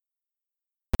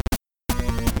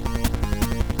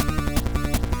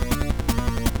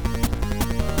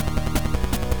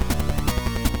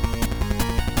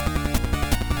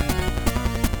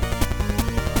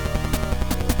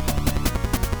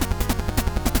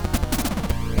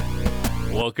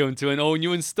Welcome to an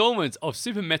all-new installment of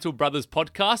Super Metal Brothers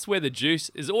podcast, where the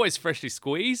juice is always freshly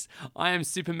squeezed. I am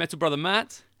Super Metal Brother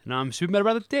Matt. And I'm Super Metal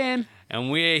Brother Dan. And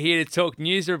we're here to talk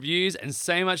news, reviews, and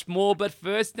so much more. But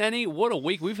first, Danny, what a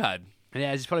week we've had.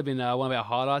 Yeah, it's probably been one of our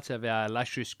highlights of our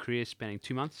illustrious career spanning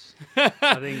 2 months.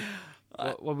 I think,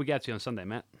 what we got to on Sunday,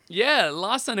 Matt? Yeah,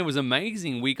 last Sunday was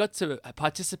amazing. We got to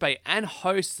participate and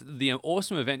host the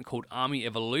awesome event called Army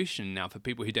Evolution. Now, for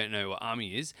people who don't know what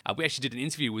Army is, we actually did an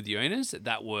interview with the owners.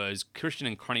 That was Christian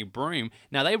and Connie Broom.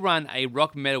 Now, they run a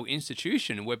rock metal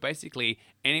institution where basically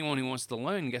anyone who wants to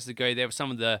learn gets to go there with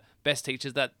some of the best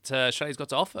teachers that Australia's got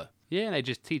to offer. Yeah, and they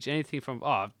just teach anything from,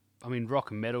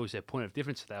 rock and metal is their point of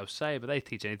difference, they'll say, but they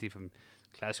teach anything from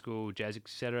classical, jazz,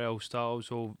 etc., all styles,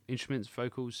 all instruments,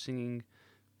 vocals, singing.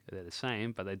 They're the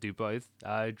same, but they do both.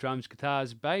 Drums,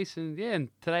 guitars, bass, and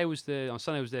today on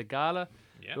Sunday was their gala.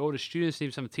 Yep. All the students,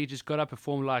 even some teachers got up and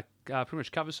performed pretty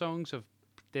much cover songs of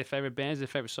their favourite bands, their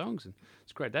favourite songs, and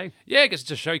it's a great day. Yeah, it gets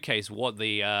to showcase what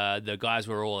the guys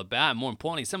were all about, and more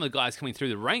importantly, some of the guys coming through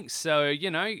the ranks. So,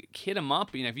 hit them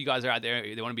up. If you guys are out there,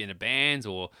 they want to be in a band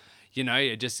or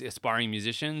just aspiring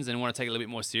musicians and want to take it a little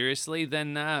bit more seriously,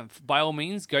 then by all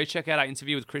means, go check out our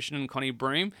interview with Christian and Connie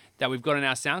Broom that we've got on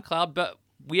our SoundCloud. But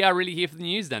we are really here for the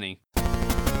news, Danny.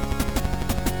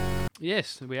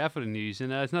 Yes, we are for the news,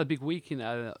 and it's another big week in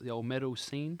the old metal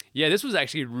scene. Yeah, this was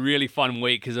actually a really fun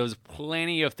week because there was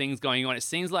plenty of things going on. It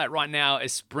seems like right now,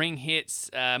 as spring hits,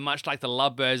 much like the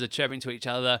lovebirds are chirping to each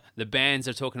other, the bands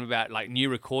are talking about like new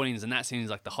recordings, and that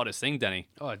seems like the hottest thing, Danny.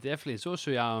 Oh, definitely. It's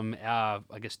also our,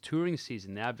 touring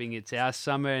season now, being it's our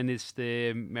summer and it's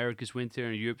the America's winter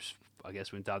and Europe's,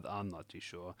 winter. I'm not too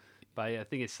sure. But yeah, I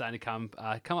think it's starting to come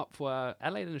up for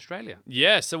Adelaide and Australia.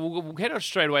 Yeah, so we'll head off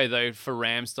straight away, though, for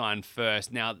Rammstein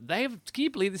first. Now, can you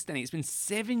believe this, Danny? It's been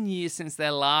 7 years since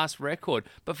their last record,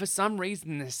 but for some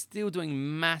reason, they're still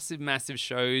doing massive, massive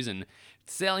shows and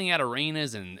selling out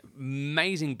arenas and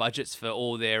amazing budgets for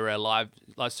all their live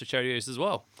studios as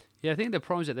well. Yeah, I think the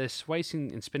problem is that they're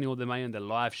wasting and spending all their money on their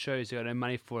live shows. They've got no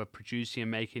money for producing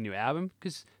and making a new album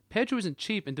because petrol isn't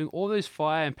cheap, and doing all those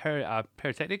fire and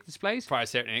pyrotechnic displays.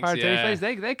 Pyrotechnics,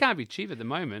 they can't be cheap at the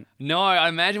moment. No, I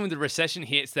imagine when the recession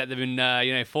hits that they've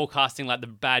been, forecasting like the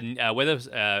bad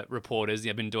weather reporters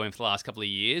have been doing for the last couple of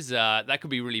years. That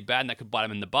could be really bad, and that could bite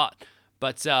them in the butt.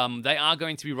 But they are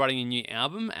going to be writing a new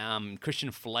album. Christian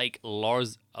Flake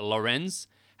Lorenz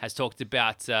has talked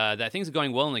about that things are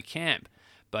going well in the camp.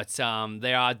 But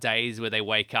there are days where they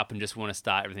wake up and just want to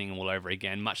start everything all over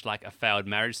again, much like a failed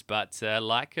marriage, but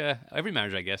like every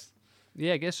marriage, I guess.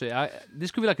 Yeah, I guess so.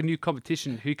 This could be like a new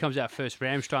competition, who comes out first,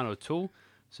 Rammstein or Tool.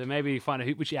 So maybe find out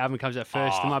which album comes out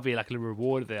first. There might be like a little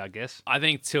reward there, I guess. I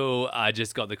think Tool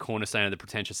just got the cornerstone of the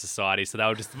pretentious society, so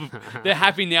they're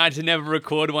happy now to never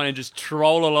record one and just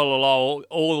troll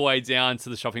all the way down to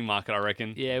the shopping market, I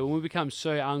reckon. Yeah, when we become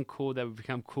so uncool that we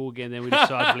become cool again, then we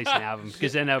decide to release an album,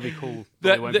 because then that'll be cool.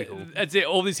 It won't be cool. That's it.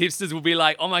 All these hipsters will be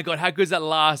like, "Oh my god, how good's that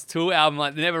last Tool album?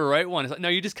 Like, they never wrote one." It's like, no,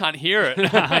 you just can't hear it.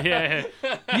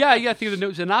 Yeah, you got to think of the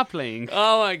notes they're not playing.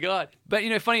 Oh my god! But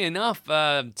funny enough,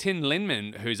 Tin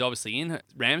Lindemann, who's obviously in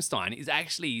Rammstein, is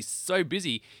actually so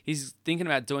busy. He's thinking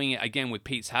about doing it again with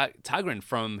Pete Tagren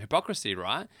from Hypocrisy,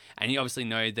 right? And you obviously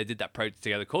know they did that project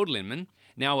together called Lindemann.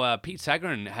 Now, Pete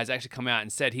Tagren has actually come out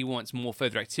and said he wants more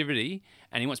further activity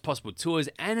and he wants possible tours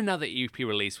and another EP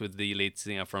release with the lead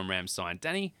singer from Rammstein.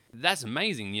 Danny, that's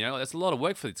amazing. That's a lot of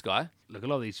work for this guy. Look, a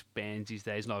lot of these bands these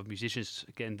days, a lot of musicians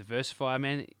getting diversify,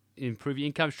 man. Improve your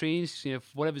income streams,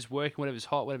 whatever's working, whatever's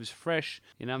hot, whatever's fresh.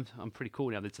 I'm pretty cool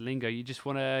now. That's a lingo. You just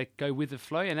want to go with the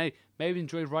flow, and maybe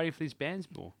enjoy writing for these bands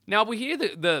more. Now, we hear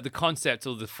the concept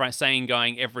or the saying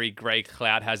going, every grey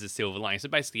cloud has a silver lining. So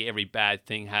basically every bad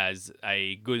thing has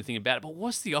a good thing about it. But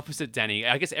what's the opposite, Danny?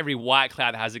 I guess every white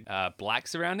cloud has a black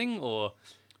surrounding, or?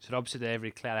 So the opposite of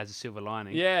every cloud has a silver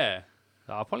lining. Yeah.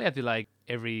 I'll probably have to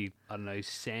every,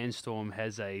 sandstorm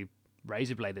has a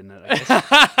razor blade in it, I guess.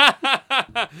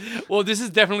 Well, this is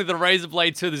definitely the razor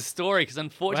blade to the story, because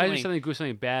unfortunately... Why is something good with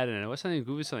something bad in it? What's something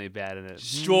good with something bad in it?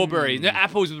 Strawberries. No,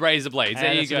 apples with razor blades.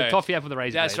 There you go. The toffee apple with the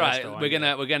razor blade. That's right.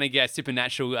 We're gonna get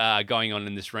Supernatural going on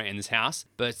in this house.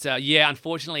 But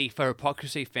unfortunately for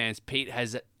Hypocrisy fans, Pete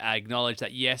has acknowledged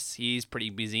that yes, he is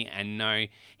pretty busy, and no,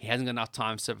 he hasn't got enough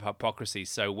time for Hypocrisy.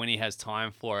 So when he has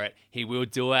time for it, he will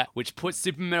do it, which puts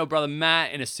Super Metal Brother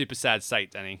Matt in a super sad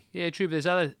state, Danny. Yeah, true. But there's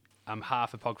other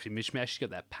half Hypocrisy mishmash. He's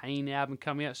got that Pain album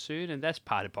coming out soon, and that's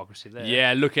part of Hypocrisy there.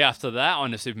 Yeah, look after that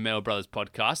on the Super Metal Brothers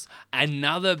podcast.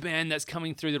 Another band that's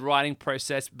coming through the writing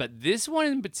process, but this one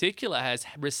in particular has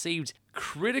received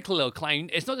critical acclaim.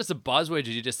 It's not just a buzzword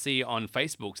you just see on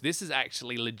Facebook. This is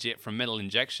actually legit from Metal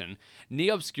Injection. Ne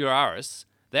Obscuraris,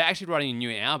 They're actually writing a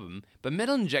new album, but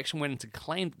Metal Injection went on to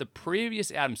claim that the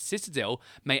previous album, Citadel,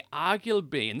 may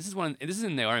arguably, and this is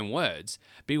in their own words,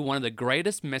 be one of the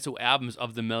greatest metal albums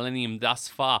of the millennium thus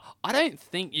far. I don't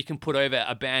think you can put over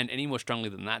a band any more strongly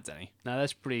than that, Danny. No,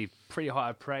 that's pretty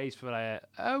high praise for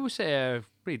I would say a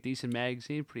pretty decent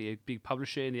magazine, pretty big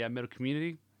publisher in the metal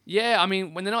community. Yeah, I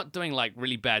mean, when they're not doing like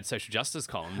really bad social justice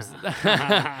columns,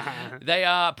 they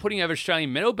are putting over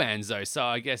Australian metal bands though. So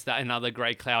I guess that another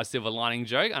great Cloud Silver Lining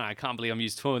joke, and I can't believe I'm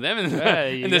used to two of them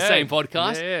in the same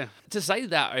podcast. Yeah. To say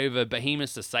that over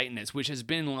Behemoths to Satanists, which has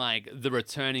been like the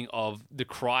returning of the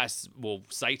Christ, well,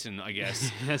 Satan, I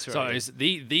guess. That's right. So it's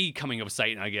the coming of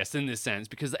Satan, I guess, in this sense,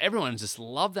 because everyone just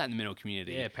loved that in the metal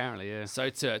community. Yeah, apparently, yeah. So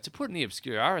to put the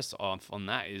Obscuraris off on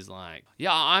that is like,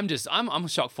 yeah, I'm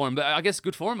shocked for him, but I guess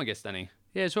good for him, I guess, Danny.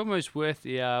 Yeah, it's almost worth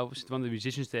one of the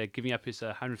musicians there giving up his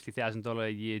 $150,000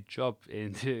 a year job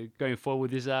and going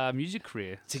forward with his music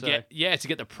career. To get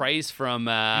the praise from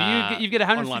you get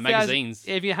online magazines.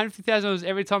 Yeah, if you get $150,000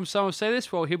 every time someone say this,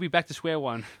 well, he'll be back to square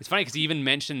one. It's funny because he even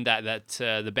mentioned that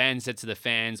the band said to the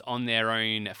fans on their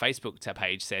own Facebook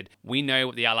page, said, "We know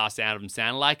what the last album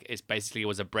sounded like. It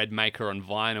was a bread maker on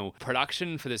vinyl.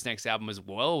 Production for this next album as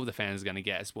well, the fans are going to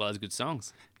get, as well as good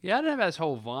songs." Yeah, I don't know about this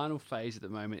whole vinyl phase at the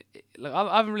moment.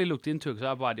 I haven't really looked into it because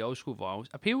I buy the old school vinyls.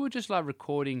 Are people just like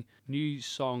recording new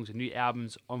songs and new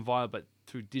albums on vinyl, but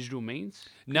through digital means?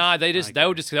 No, they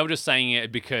were just saying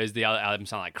it because the other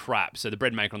albums sound like crap. So the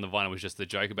bread maker on the vinyl was just the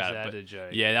joke about it. The joke?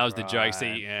 Yeah, that was the joke.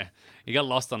 See, yeah, you got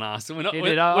lost on us. We're not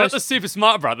the super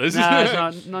smart brothers.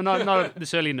 No, it's not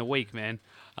this early in the week, man.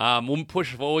 We'll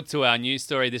push forward to our news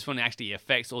story. This one actually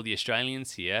affects all the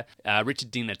Australians here.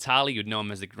 Richard Di Natale, you'd know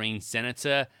him as the Green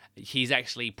Senator. He's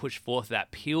actually pushed forth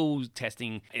that pill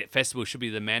testing at festivals should be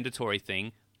the mandatory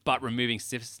thing, but removing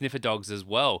sniffer dogs as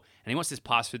well. And he wants this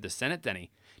passed through the Senate,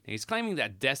 Danny. Now, he's claiming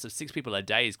that deaths of 6 people a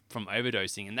day is from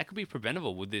overdosing, and that could be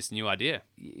preventable with this new idea.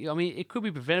 I mean, it could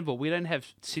be preventable. We don't have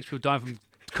 6 people dying from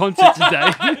concerts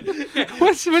today.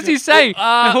 What's he saying?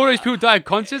 All those people die at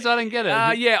concerts? I don't get it.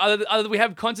 Either we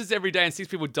have concerts every day and 6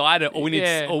 people died, or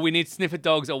we need sniffer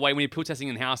dogs, or we need pill testing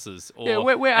in houses, or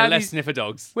where are less these, sniffer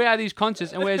dogs. Where are these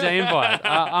concerts and where's our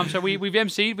invite? So we've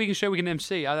MC'd. We can show we can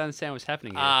MC. I don't understand what's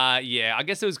happening here. I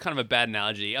guess it was kind of a bad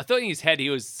analogy. I thought in his head he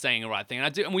was saying the right thing,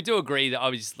 and we do agree that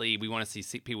obviously we want to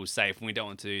see people safe and we don't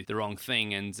want to do the wrong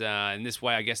thing. And in this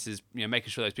way, I guess is making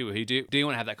sure those people who do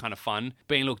want to have that kind of fun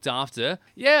being looked after.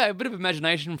 Yeah, a bit of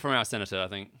imagination from our senator, I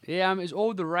think. Yeah, it's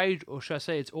all the rage, or should I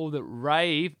say, it's all the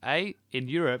rave, in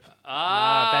Europe.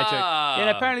 Bad joke. Yeah, and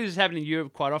apparently this is happening in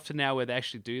Europe quite often now, where they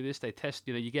actually do this. They test,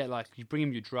 you bring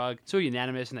them your drug. It's all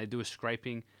unanimous, and they do a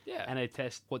scraping. Yeah. And they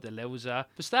test what the levels are.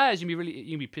 For starters, you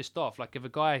can be pissed off. Like if a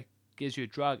guy gives you a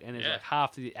drug and there's like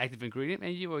half the active ingredient,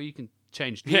 and you can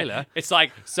change dealer. Yeah. It's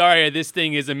like, sorry, this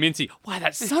thing is a minty. Why,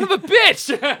 that son of a bitch!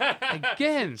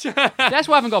 Again. That's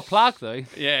why I haven't got plaque, though.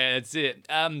 Yeah, that's it.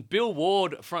 Bill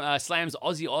Ward slams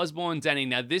Ozzy Osbourne, Danny.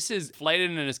 Now, this is flated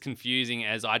and as confusing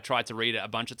as I tried to read it a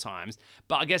bunch of times.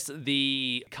 But I guess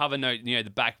the cover note, the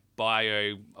back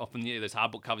bio, often those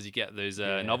hard book covers you get those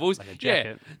novels. Like a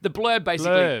jacket. Yeah, the blurb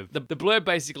basically, the blurb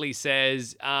basically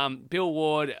says, Bill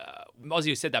Ward,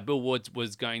 Ozzy said that Bill Ward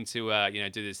was going to,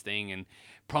 do this thing and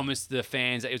promised the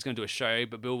fans that he was going to do a show,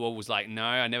 but Bill Ward was like, no,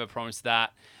 I never promised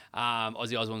that.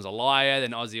 Ozzy Osbourne's a liar.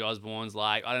 Then Ozzy Osbourne's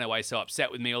like, I don't know why he's so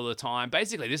upset with me all the time.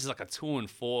 Basically, this is like a 2 and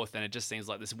 4th, and it just seems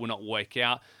like this will not work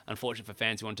out. Unfortunate for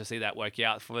fans who want to see that work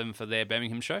out for them for their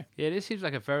Birmingham show. Yeah, this seems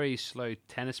like a very slow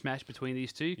tennis match between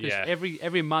these two. Because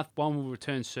every month, one will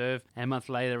return serve, and a month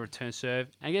later, return serve.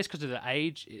 And I guess because of the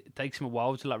age, it takes him a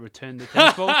while to return the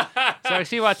tennis ball. So I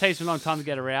see why it takes him a long time to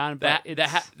get around. But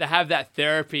they have that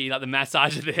therapy, like the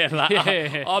massager there.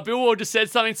 Like, oh, Bill Ward just said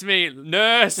something to me,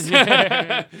 nurse.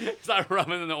 It's like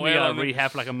rubbing the oil. You gotta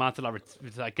rehab for like a month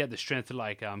to get the strength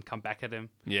to come back at him.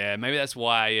 Yeah, maybe that's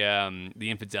why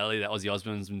the infidelity that Ozzy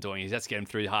Osbourne's been doing, he's has to get him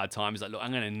through the hard times. He's like, look,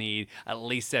 I'm gonna need at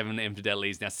least 7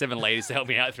 infidelities now, 7 ladies to help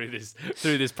me out through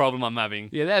this problem I'm having.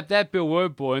 Yeah, that Bill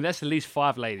Ward boy, and that's at least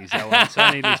 5 ladies. That one. So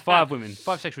I need at least 5 women,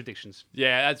 5 sexual addictions.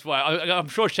 Yeah, that's why. I'm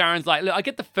sure Sharon's like, look, I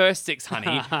get the first 6,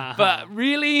 honey, but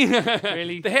really,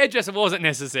 the hairdresser wasn't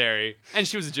necessary, and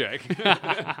she was a jerk.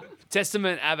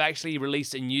 Testament have actually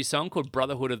released a new song called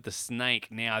Brotherhood of the Snake.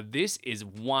 Now, this is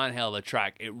one hell of a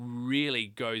track. It really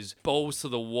goes balls to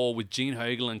the wall with Gene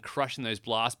Hoglan crushing those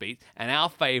blast beats. And our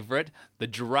favorite, the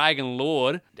Dragon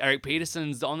Lord, Eric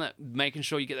Peterson's on it, making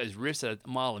sure you get those riffs at a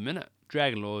mile a minute.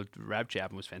 Dragon Lord rap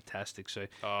album was fantastic. So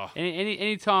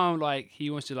any time he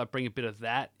wants to bring a bit of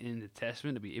that in the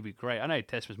Testament, it'd be great. I know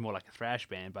Testament's more like a thrash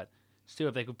band, but still,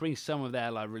 if they could bring some of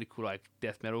that like really cool like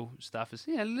death metal stuff, it's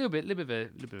a little bit of a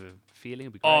feeling.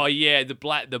 It'd be great. Oh yeah, the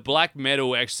black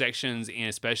metal sections,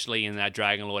 especially in that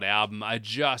Dragon Lord album, are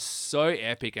just so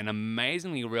epic and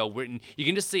amazingly well written. You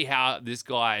can just see how this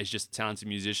guy is just a talented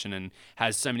musician and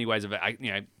has so many ways of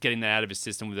getting that out of his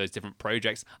system with those different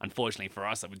projects. Unfortunately for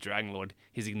us, like with Dragon Lord,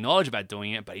 he's acknowledged about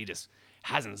doing it, but he just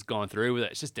hasn't gone through with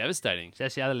it. It's just devastating. So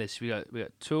that's the other list. We got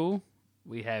Tool,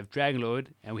 we have Dragon Lord,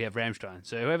 and we have Rammstein.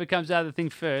 So whoever comes out of the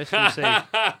thing first, we'll see.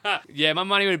 Yeah, my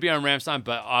money would be on Rammstein,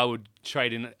 but I would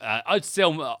trade in. I'd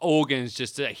sell organs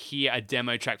just to hear a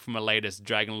demo track from a latest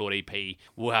Dragon Lord EP.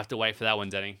 We'll have to wait for that one,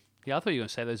 Danny. Yeah, I thought you were going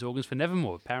to save those organs for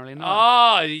Nevermore. Apparently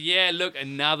not. Oh, yeah, look,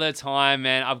 another time,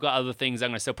 man. I've got other things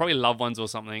I'm going to sell. Probably loved ones or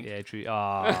something. Yeah, true.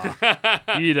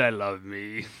 You don't love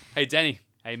me. Hey, Danny.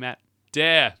 Hey, Matt.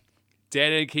 Dare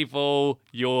to keep all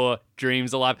your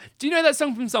dreams alive. Do you know that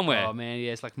song from somewhere? Oh, man,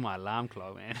 yeah, it's like my alarm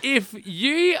clock, man. If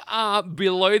you are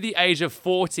below the age of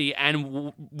 40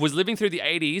 and was living through the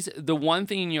 80s, the one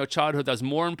thing in your childhood that was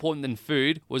more important than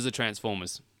food was the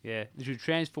Transformers. Yeah, the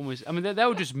Transformers. I mean, they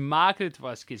were just marketed to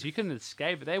us kids. You couldn't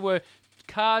escape it. They were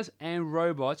cars and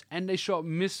robots, and they shot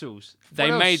missiles.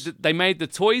 They made the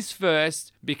toys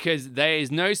first because there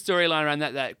is no storyline around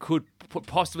that could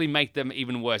possibly make them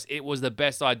even worse. It was the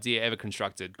best idea ever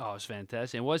constructed. Oh, it's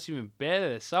fantastic. And what's even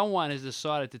better, someone has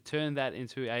decided to turn that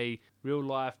into a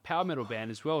real-life power metal band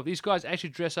as well. These guys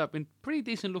actually dress up in pretty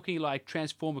decent-looking, like,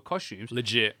 Transformer costumes.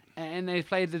 Legit. And they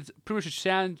played pretty much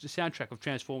the soundtrack of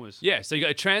Transformers. Yeah, so you got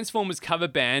a Transformers cover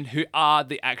band who are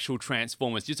the actual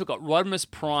Transformers. You've got Rodimus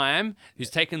Prime,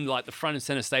 who's taken like the front and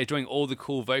center stage, doing all the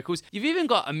cool vocals. You've even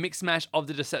got a mix mash of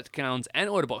the Decepticons and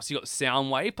Autobots. You got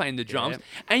Soundwave playing the drums,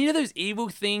 and you know those evil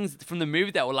things from the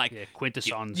movie that were like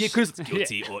quintessons. Yeah, because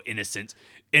guilty or innocent.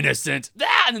 And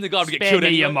then the guy would get killed. Spare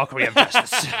me your mockery of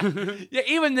justice. Yeah,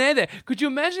 even there. Could you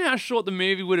imagine how short the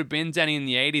movie would have been, Danny, in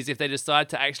the 80s if they decided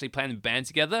to actually play in the band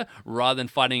together rather than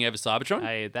fighting over Cybertron?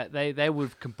 Hey, they would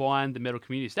have combined the metal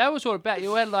communities. That was all about.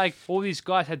 You had like all these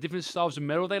guys had different styles of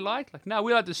metal they liked. Like, no,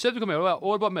 we like the surgical metal,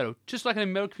 all about metal. Just like in the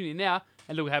metal community now.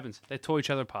 And look what happens. They tore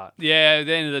each other apart. Yeah, at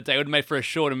the end of the day, it would have made for a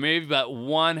shorter movie, but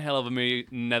one hell of a movie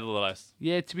nevertheless.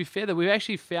 Yeah, to be fair, though, we've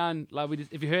actually found, like,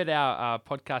 if you heard our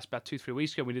podcast about 2-3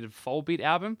 weeks ago, we did a Volbeat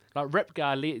album. Like,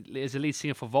 Repgar is the lead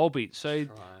singer for Volbeat. So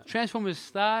Transformers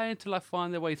starting to like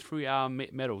find their way through our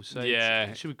metal. So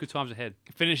it should be good times ahead.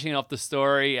 Finishing off the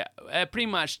story, pretty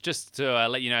much just to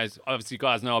let you know, obviously you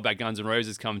guys know about Guns N'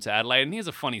 Roses coming to Adelaide, and here's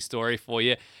a funny story for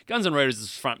you. Guns N' Roses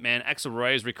frontman Axl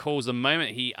Rose recalls the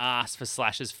moment he asked for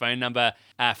Slash's phone number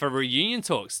for reunion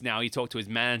talks. Now, he talked to his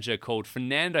manager called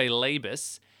Fernando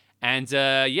Labus, and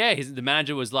the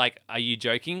manager was like, "Are you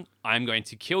joking? I'm going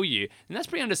to kill you." And that's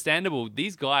pretty understandable.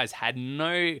 These guys had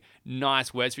no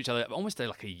nice words for each other almost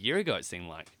like a year ago, it seemed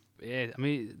like. Yeah, I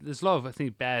mean, there's a lot of, I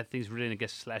think, bad things written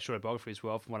against Slash autobiography as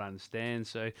well, from what I understand.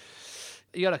 So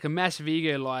you got like a massive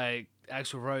ego like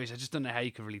Axl Rose. I just don't know how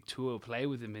you can really tour or play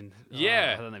with him.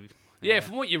 I don't know. Yeah,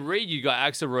 from what you read, you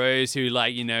got Axl Rose who,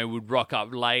 like, you know, would rock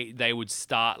up late. They would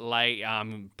start late.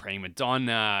 Prima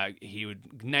Donna. He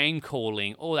would name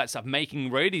calling, all that stuff, making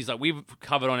roadies like we've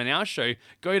covered on in our show.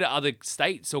 Go to other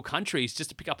states or countries just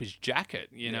to pick up his jacket.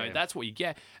 You know, that's what you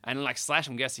get. And like Slash,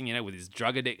 I'm guessing, you know, with his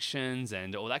drug addictions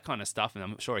and all that kind of stuff, and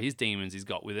I'm sure his demons he's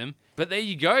got with him. But there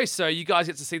you go. So you guys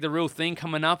get to see the real thing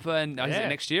coming up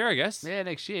next year, I guess. Yeah,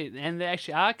 next year, and they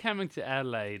actually are coming to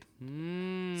Adelaide.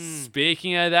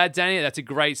 Speaking of that, Danny, that's a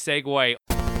great segue.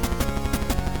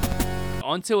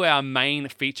 Onto our main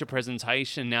feature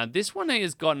presentation. Now, this one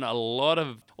has gotten a lot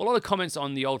of comments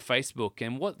on the old Facebook,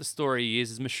 and what the story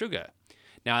is Meshuggah.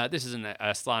 Now, this isn't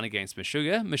a slant against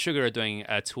Meshuggah. Meshuggah are doing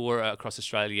a tour across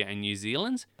Australia and New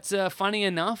Zealand. It's funny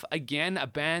enough, again, a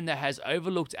band that has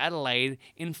overlooked Adelaide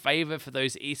in favour for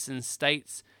those eastern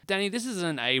states. Danny, this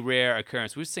isn't a rare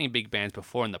occurrence. We've seen big bands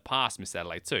before in the past miss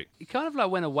Adelaide too. It kind of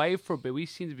like went away for a bit. We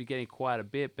seem to be getting quite a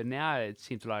bit, but now it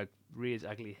seems to like rear its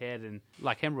ugly head, and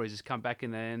like hemorrhoids has come back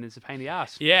in there, and it's a pain in the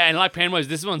ass. Yeah, and like hemorrhoids,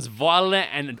 this one's violent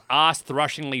and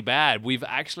ass-thrashingly bad. We've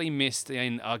actually missed,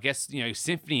 and I guess, you know,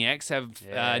 Symphony X have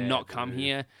not come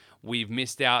here. We've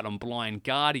missed out on Blind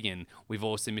Guardian. We've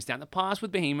also missed out in the past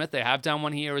with Behemoth. They have done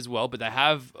one here as well, but they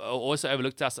have also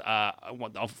overlooked us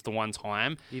off the one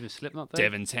time. Even Slipknot, though.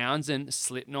 Devin Townsend,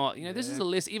 Slipknot. You know, this is a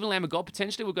list. Even Lamb of God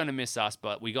potentially were going to miss us,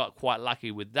 but we got quite lucky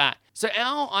with that. So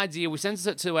our idea, we sent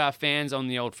it to our fans on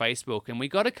the old Facebook, and we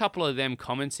got a couple of them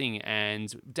commenting.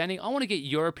 And Danny, I want to get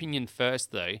your opinion first,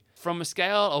 though. From a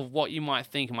scale of what you might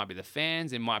think, it might be the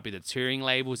fans, it might be the touring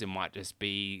labels, it might just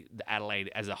be the Adelaide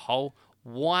as a whole.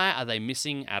 Why are they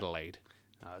missing Adelaide?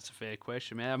 That's a fair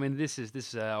question, man. I mean, this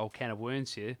is a whole can of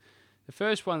worms here. The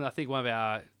first one, I think one of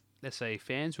our, let's say,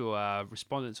 fans or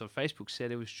respondents on Facebook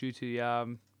said it was due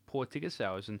to poor ticket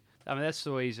sales. And I mean, that's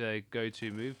always a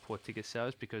go-to move, poor ticket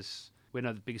sales, because we're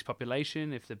not the biggest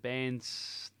population. If the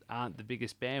bands aren't the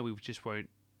biggest band, we just won't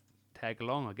tag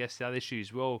along. I guess the other issue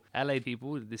is, well, LA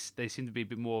people, they seem to be a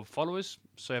bit more followers.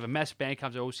 So if a massive band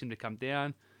comes, they all seem to come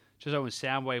down. Just like when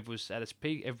Soundwave was at its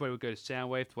peak, everybody would go to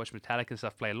Soundwave to watch Metallica and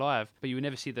stuff play live, but you would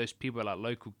never see those people at like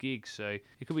local gigs. So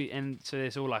it could be, and so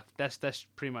there's all like that's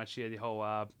pretty much the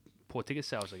whole poor ticket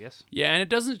sales, I guess. Yeah, and it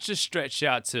doesn't just stretch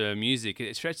out to music;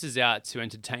 it stretches out to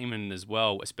entertainment as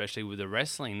well, especially with the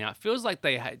wrestling. Now it feels like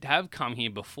they have come here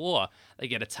before, they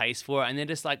get a taste for it, and they're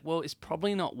just like, well, it's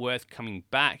probably not worth coming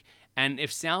back. And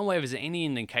if Soundwave is any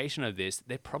indication of this,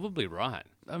 they're probably right.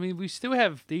 I mean, we still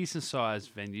have decent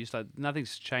sized venues. Like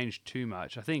nothing's changed too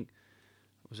much. I think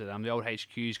the old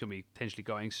HQ is going to be potentially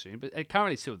going soon, but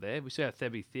currently still there. We still have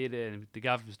Thebby Theatre, and the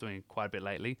government's doing quite a bit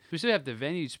lately. We still have the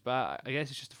venues, but I guess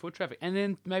it's just the foot traffic. And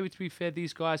then maybe to be fair,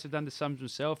 these guys have done the sums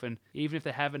themselves, and even if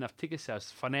they have enough ticket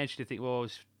sales, financially think, well,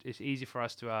 it's easy for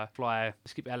us to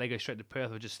skip LA, go straight to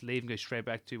Perth, or just leave and go straight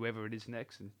back to wherever it is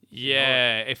next. And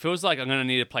yeah, it feels like I'm going to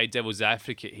need to play devil's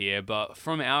advocate here, but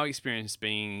from our experience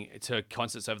being to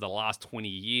concerts over the last 20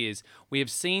 years, we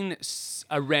have seen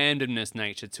a randomness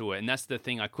nature to it, and that's the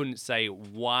thing. I couldn't say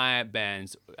why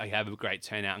bands have a great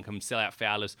turnout and come sell out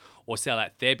Fowlers or sell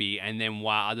out Thebby, and then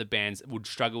why other bands would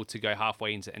struggle to go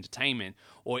halfway into entertainment,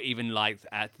 or even like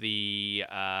at the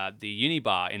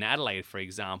Unibar in Adelaide, for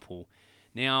example.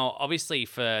 Now, obviously,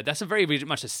 that's a very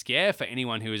much a scare for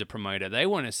anyone who is a promoter. They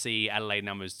want to see Adelaide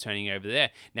numbers turning over there.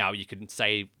 Now, you could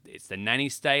say it's the nanny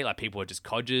state, like people are just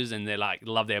codgers and they're like,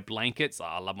 love their blankets,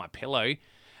 I love my pillow,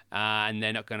 and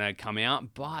they're not going to come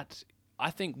out. But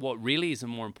I think what really is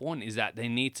more important is that they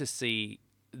need to see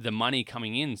the money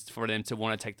coming in for them to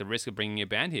want to take the risk of bringing a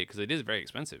band here, because it is very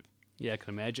expensive. Yeah, I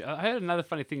can imagine. I heard another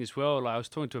funny thing as well. Like I was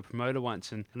talking to a promoter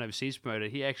once, and an overseas promoter.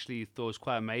 He actually thought it was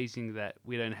quite amazing that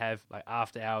we don't have like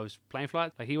after hours plane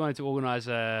flight. Like he wanted to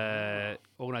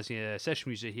organizing a session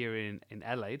music here in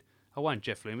Adelaide. I won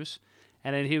Jeff Loomis,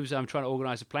 and then he was trying to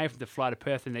organize a plane for the fly to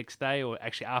Perth the next day, or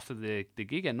actually after the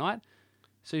gig at night.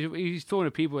 So he's talking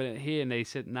to people here, and they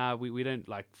said, "Nah, we don't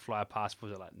like fly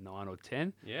passports at like 9 or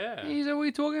 10." Yeah. And he said, "What are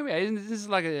you talking about? This is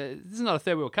not a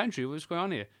third world country. What's going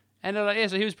on here?" And they're like, yeah,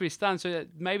 so he was pretty stunned. So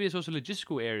maybe there's also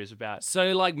logistical areas about.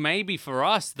 So like maybe for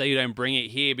us, they don't bring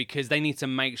it here because they need to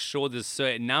make sure there's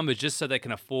certain numbers just so they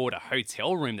can afford a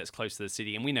hotel room that's close to the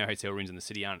city. And we know hotel rooms in the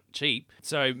city aren't cheap.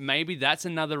 So maybe that's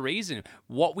another reason.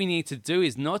 What we need to do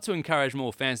is not to encourage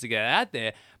more fans to get out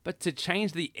there, but to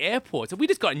change the airport. So we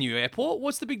just got a new airport.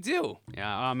 What's the big deal? Yeah,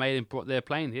 our mate brought their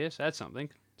plane here, so that's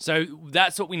something. So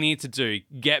that's what we need to do.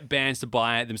 Get bands to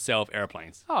buy themselves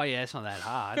airplanes. Oh yeah, it's not that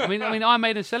hard. I mean, I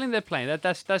made them selling their plane.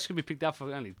 That's going to be picked up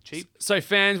for only cheap. So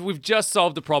fans, we've just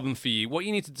solved the problem for you. What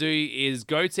you need to do is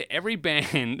go to every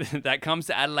band that comes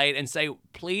to Adelaide and say,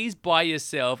 please buy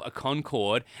yourself a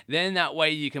Concorde. Then that way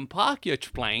you can park your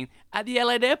plane at the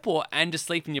Adelaide airport and just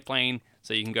sleep in your plane,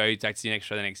 so you can go taxi an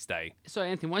extra the next day. So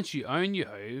Anthony, once you own your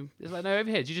home, there's like no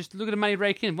overheads. You just look at the money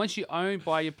rake in. Once you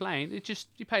buy your plane,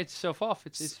 you pay yourself off.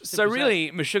 It's so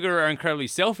really, Meshuggah are incredibly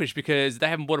selfish because they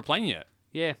haven't bought a plane yet.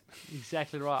 Yeah,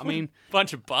 exactly right. I mean,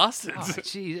 bunch of bastards. Oh,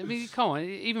 jeez. I mean, come on.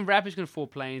 Even rappers can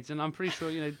afford planes, and I'm pretty sure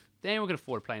anyone can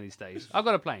afford a plane these days. I've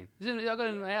got a plane. I got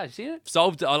it in my house. You seen it?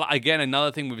 Solved. Again,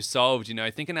 another thing we've solved,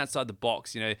 thinking outside the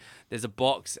box. There's a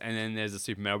box and then there's a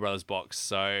Super Mario Brothers box.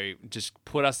 So just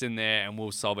put us in there and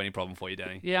we'll solve any problem for you,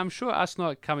 Danny. Yeah, I'm sure us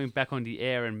not coming back on the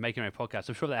air and making our podcast,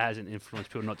 I'm sure that hasn't influenced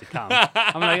people not to come.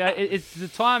 I mean, the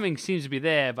timing seems to be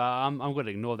there, but I'm going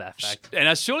to ignore that fact. And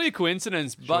that's surely a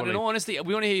coincidence. But in all honesty,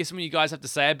 we want to hear some of you guys have to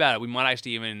say about it. We might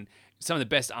actually even... Some of the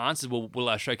best answers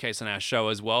we'll showcase on our show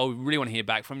as well. We really want to hear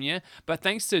back from you. But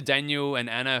thanks to Daniel and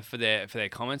Anna for their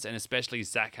comments, and especially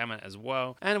Zach Hammett as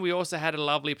well. And we also had a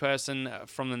lovely person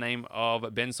from the name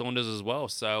of Ben Saunders as well.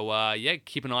 So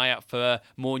keep an eye out for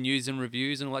more news and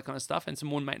reviews and all that kind of stuff, and some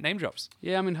more name drops.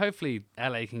 Yeah, I mean, hopefully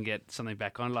LA can get something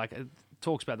back on. Like,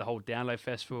 talks about the whole Download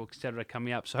Festival, etc.,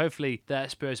 coming up. So hopefully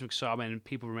that spurs some excitement and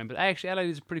people remember, hey, actually, LA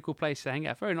is a pretty cool place to hang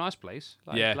out. Very nice place.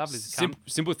 Lovely to come.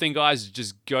 Simple thing, guys.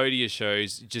 Just go to your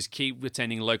shows. Just keep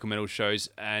attending local metal shows,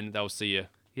 and they'll see you.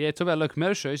 Yeah, talk about local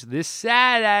metal shows. This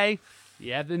Saturday,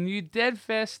 you have the new Dead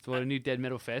Fest, or the new Dead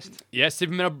Metal Fest. Yeah,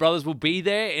 Super Metal Brothers will be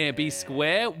there in a B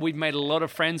Square. We've made a lot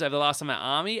of friends over the last time at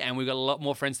Army, and we've got a lot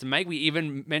more friends to make. We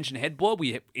even mentioned Headboard.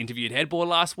 We interviewed Headboard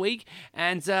last week,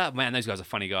 and man, those guys are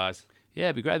funny guys. Yeah,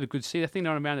 it'd be great. It'd be good to see. I think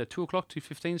they're on around the 2 o'clock,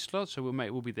 2:15 slot, so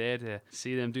we'll be there to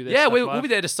see them do that. Yeah, stuff we'll live. be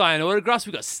there to sign autographs.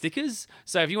 We've got stickers.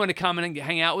 So if you want to come in and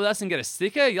hang out with us and get a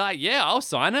sticker, you're like, yeah, I'll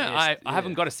sign it. Yes, I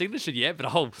haven't got a signature yet, but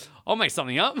I'll make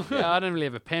something up. Yeah, I don't really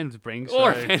have a pen to bring, so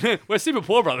Or we're super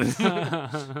poor brothers.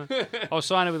 I'll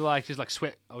sign it with just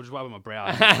sweat. I'll just wipe with my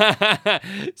brow.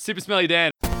 Super smelly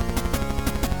Dan.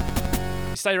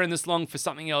 Stayed around this long for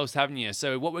something else, haven't you?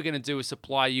 So what we're going to do is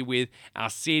supply you with our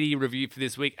CD review for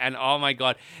this week. And oh my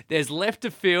God, there's Left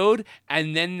of Field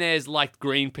and then there's like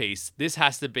Greenpeace. This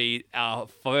has to be our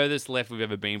furthest left we've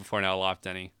ever been before in our life,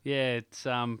 Danny. Yeah, it's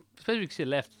especially because you're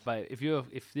left, but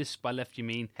if this by left you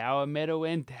mean power metal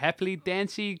and happily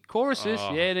dancey choruses,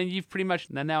 yeah, then you've pretty much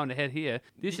now on the head here.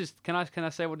 This is can I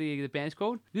say what the band's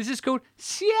called? This is called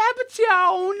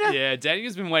Sabaton. Yeah, Danny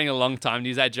has been waiting a long time to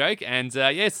use that joke, and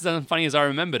it's as funny as I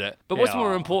remembered it. But what's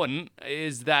more important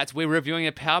is that we're reviewing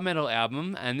a power metal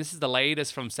album, and this is the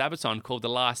latest from Sabaton called The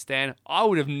Last Stand. I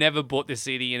would have never bought this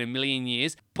CD in a million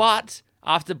years, but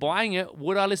after buying it,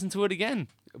 would I listen to it again?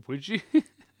 Would you?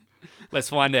 Let's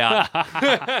find out.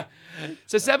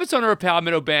 So Sabaton are a power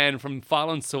metal band from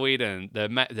Falun, Sweden.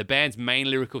 The band's main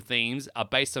lyrical themes are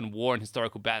based on war and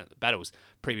historical battles.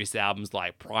 Previous albums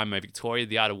like Primo Victoria,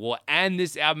 The Art of War, and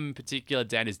this album in particular,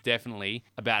 Dan, is definitely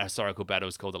about historical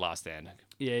battles called The Last Stand.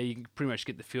 Yeah, you can pretty much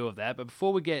get the feel of that. But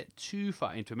before we get too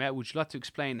far into it, Matt, would you like to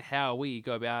explain how we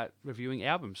go about reviewing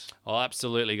albums? Oh,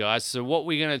 absolutely, guys. So what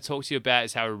we're going to talk to you about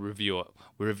is how we review it.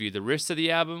 We review the riffs of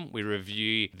the album. We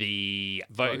review the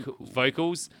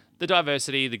vocals, the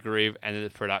diversity, the groove, and the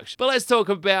production. But let's talk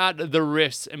about the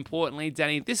riffs. Importantly,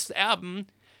 Danny, this album,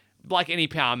 like any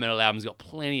power metal album's got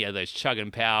plenty of those chugging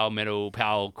power metal,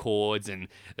 power chords, and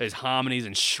those harmonies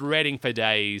and shredding for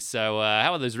days. So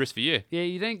how are those riffs for you? Yeah,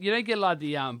 you don't get like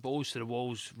the balls to the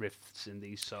walls riffs in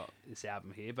this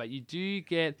album here, but you do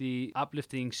get the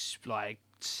uplifting like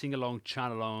sing along,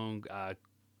 chant along.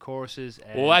 Choruses.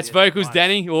 And That's vocals, nice.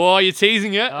 Danny. Oh, you're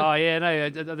teasing it. Oh yeah, no,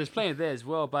 there's plenty of there as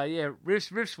well. But yeah,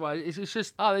 riffs wise, it's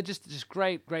just they're just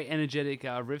great energetic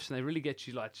riffs, and they really get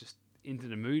you like just into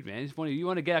the mood, man. You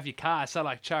want to get off your car, start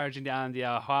like charging down the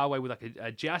highway with like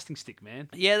a jousting stick, man.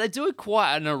 Yeah, they do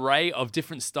quite an array of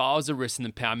different styles of riffs in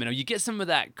the power metal. You get some of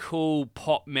that cool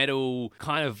pop metal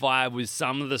kind of vibe with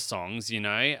some of the songs,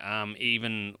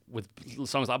 even with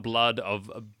songs like Blood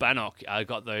of Bannock.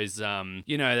 Got those,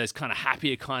 those kind of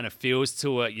happier kind of feels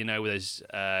to it, with those,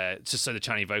 just so the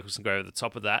Chinese vocals can go over the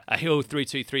top of that. A Hill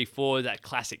 3234, that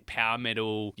classic power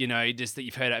metal, just that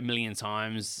you've heard a million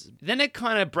times. Then it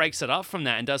kind of breaks it up from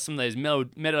that and does some of those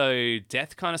mellow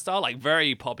death kind of style, like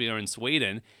very popular in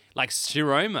Sweden, like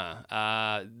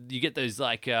Shiroma. You get those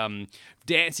like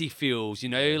dancey feels,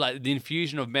 like the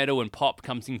infusion of metal and pop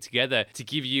coming together to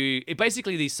give you.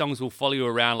 Basically, these songs will follow you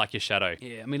around like your shadow.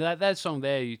 Yeah, I mean that song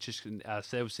there, you just can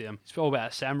see them. It's all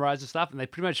about samurais and stuff, and they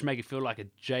pretty much make it feel like a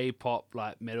J-pop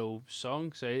like metal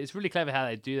song. So it's really clever how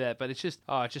they do that. But it's just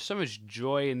so much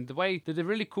joy, and the way that they're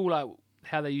really cool, like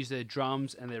how they use their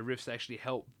drums and their riffs to actually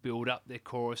help build up their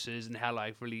choruses, and how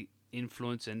like really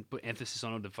influence and put emphasis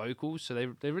on all the vocals. So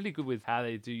they're really good with how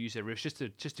they do use their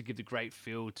riffs just to give the great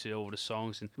feel to all the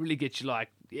songs and really get you like,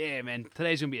 yeah, man,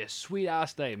 today's gonna be a sweet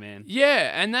ass day, man.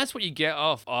 Yeah, and that's what you get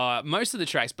off most of the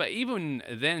tracks. But even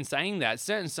then, saying that,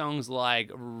 certain songs like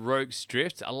Rogue's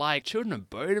Drift are like Children of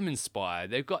Bodom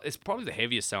inspired. It's probably the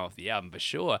heaviest song off the album for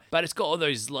sure, but it's got all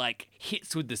those like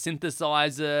hits with the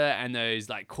synthesizer and those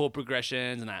like chord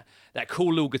progressions and that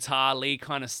cool little guitar lead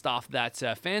kind of stuff that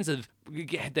fans of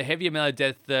the heavier mellow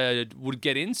death would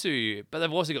get into. But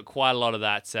they've also got quite a lot of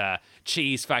that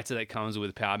cheese factor that comes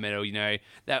with power metal,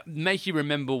 that make you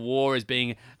remember war as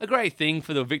being a great thing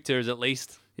for the victors at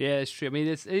least. Yeah, it's true. I mean,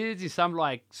 it is some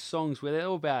like songs where they're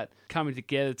all about coming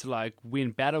together to like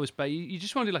win battles, but you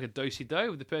just want to do like a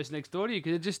do-si-do with the person next door to you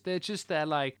because they're just that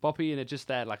like boppy and it's just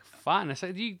that like fun. It's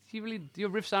like your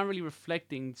riffs aren't really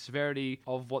reflecting the severity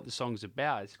of what the song's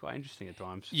about. It's quite interesting at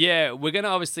times. Yeah, we're gonna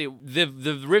obviously the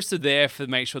riffs are there for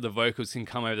make sure the vocals can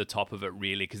come over the top of it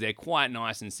really because they're quite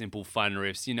nice and simple, fun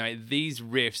riffs. These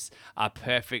riffs are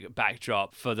perfect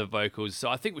backdrop for the vocals, so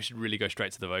I think we should really go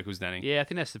straight to the vocals, Danny. Yeah, I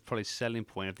think that's the probably selling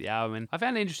point of the album. And I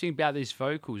found it interesting about these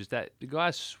vocals that the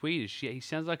guy's Swedish. Yeah, he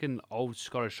sounds like an old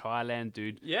Scottish Highland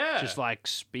dude. Yeah. Just like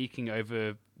speaking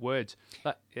over words.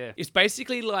 But yeah. It's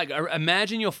basically like,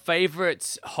 imagine your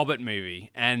favorite Hobbit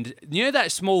movie and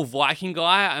that small Viking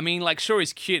guy? I mean, like, sure,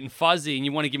 he's cute and fuzzy and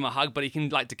you want to give him a hug, but he can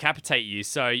like decapitate you.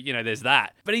 So, there's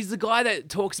that. But he's the guy that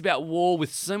talks about war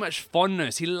with so much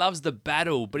fondness. He loves the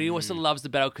battle, but he also loves the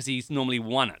battle because he's normally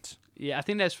won it. Yeah, I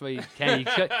think that's where you can.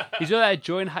 He's got that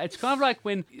joy. It's kind of like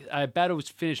when a battle was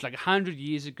finished like 100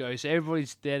 years ago, so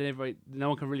everybody's dead, no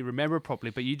one can really remember it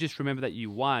properly, but you just remember that you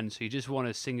won, so you just want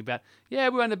to sing about, yeah,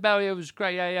 we won the battle, yeah, it was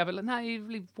great, yeah, but like, no,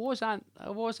 really, wars aren't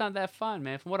that fun,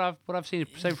 man, from what I've seen,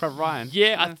 Saving Private Ryan.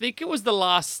 Yeah, I think it was The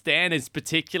Last Stand is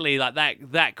particularly like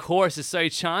that chorus is so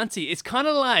chanty. It's kind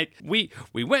of like, we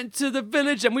went to the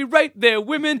village and we raped their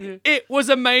women, it was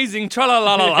amazing,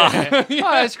 tra-la-la-la-la.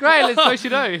 Oh, it's great, let's you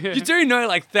know. You do know,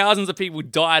 like, thousands of people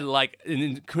died, like,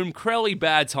 in incredibly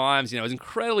bad times. You know, it was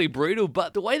incredibly brutal.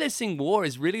 But the way they sing war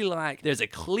is really like there's a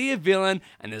clear villain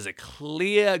and there's a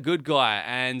clear good guy.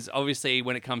 And obviously,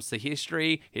 when it comes to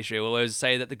history will always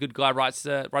say that the good guy writes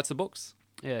the books.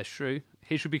 Yeah, it's true.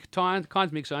 He should be kind to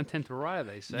make so intent to write,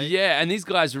 they say. Yeah, and these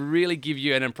guys really give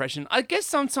you an impression. I guess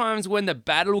sometimes when the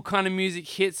battle kind of music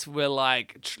hits, we're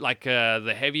like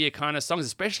the heavier kind of songs,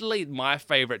 especially my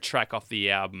favorite track off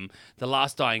the album, The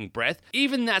Last Dying Breath.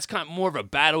 Even that's kind of more of a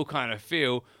battle kind of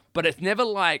feel, but it's never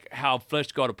like how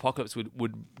Flesh God Apocalypse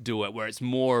would do it, where it's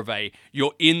more of a,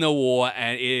 you're in the war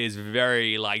and it is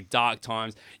very like dark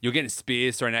times. You're getting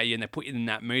spears thrown at you and they put you in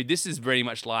that mood. This is very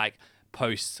much like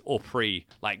post or pre,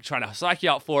 like trying to psych you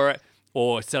out for it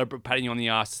or celebrate, patting you on the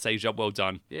ass to say job well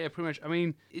done. Yeah, pretty much. I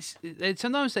mean,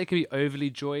 sometimes they can be overly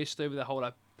joyous though with the whole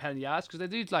like patting the ass, because they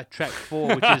do like track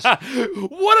 4, which is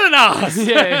what an ass.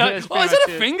 Yeah, is that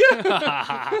a finger?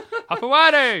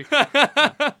 Hapawadu.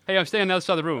 Hey, I'm staying on the other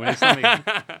side of the room. Did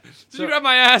you grab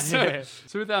my ass? Yeah.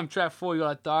 So with track 4, you got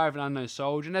like Diary of an Unknown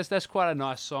Soldier, and that's quite a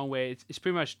nice song where it's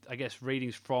pretty much, I guess,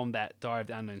 readings from that Diary of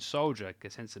the Unknown Soldier, I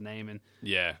guess hence the name. And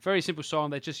yeah, very simple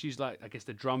song. They just use like, I guess,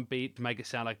 the drum beat to make it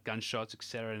sound like gunshots,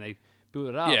 etc., and they build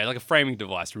it up. Yeah, like a framing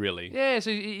device, really. Yeah,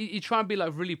 so you try and be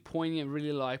like really poignant,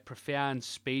 really like profound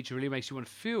speech. It really makes you want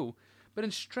to feel. But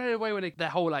then straight away when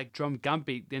that whole like drum gun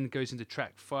beat then goes into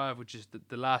track 5, which is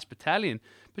the last battalion.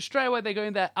 But straight away they go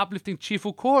in that uplifting,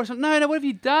 cheerful chorus. I'm, no, what have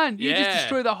you done? You just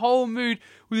destroy the whole mood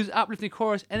with this uplifting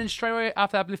chorus, and then straight away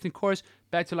after uplifting chorus,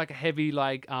 back to like a heavy,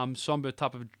 like somber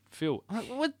type of feel. I'm like,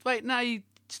 what? Wait, no, you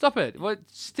stop it.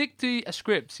 Stick to a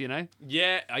script, you know?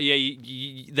 Yeah.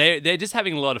 They're just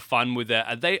having a lot of fun with it.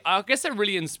 I guess they're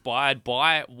really inspired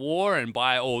by war and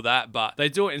by all that, but they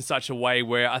do it in such a way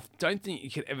where I don't think you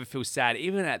could ever feel sad,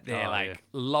 even at their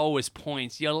lowest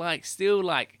points. You're like still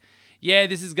like, yeah,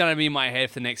 this is gonna be in my head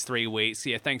for the next 3 weeks.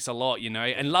 Yeah, thanks a lot, you know.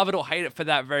 And love it or hate it for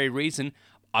that very reason.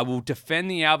 I will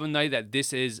defend the album though, that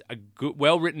this is a good,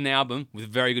 well-written album with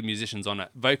very good musicians on it.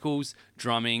 Vocals,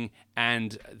 drumming,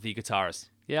 and the guitarist.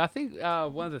 Yeah, I think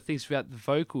one of the things about the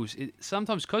vocals,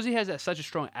 sometimes because he has such a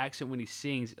strong accent when he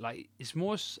sings, like it's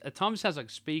more, at times it sounds like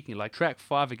speaking. Like track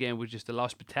 5 again, which is The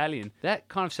Last Battalion, that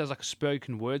kind of sounds like a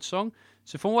spoken word song.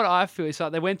 So from what I feel, it's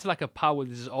like they went to like a pub with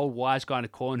this old wise guy in a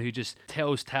corner who just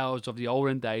tells tales of the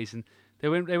olden days, and they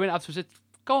went up to him and said,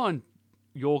 "Go on,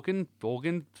 Jorgen,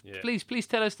 please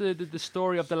tell us the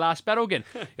story of the last battle again."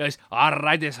 He goes,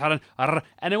 and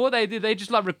then what they did, they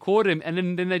just like record him, and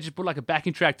then they just put like a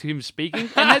backing track to him speaking,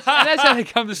 and that's how they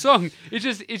come the song. It's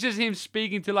just him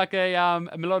speaking to like a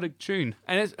melodic tune.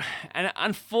 And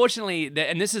unfortunately,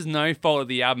 and this is no fault of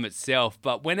the album itself,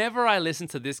 but whenever I listen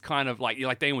to this kind of like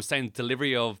Dane was saying, the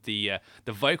delivery of the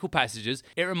vocal passages,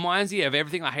 it reminds me of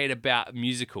everything I hate about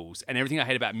musicals and everything I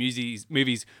hate about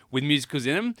movies with musicals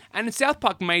in them. And in South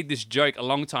Park made this joke a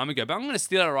long time ago, but I'm going to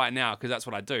steal it right now because that's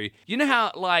what I do. You know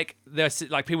how like there's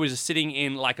like people just sitting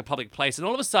in like a public place, and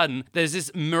all of a sudden there's this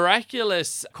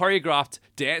miraculous choreographed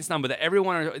dance number that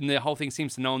everyone in the whole thing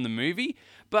seems to know in the movie.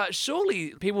 But surely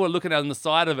people are looking on the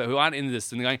side of it who aren't into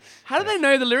this and going, how do they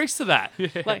know the lyrics to that?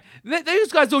 Yeah. Like, those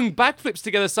guys doing backflips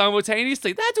together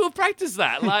simultaneously. They had to have practiced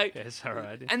that. Like, yes, all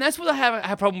right. And that's what I have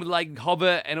a problem with, like,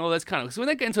 Hobbit and all those kind of... So when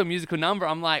they get into a musical number,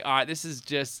 I'm like, all right, this is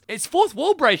just... It's fourth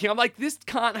wall breaking. I'm like, this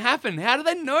can't happen. How do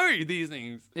they know these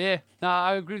things? Yeah, no,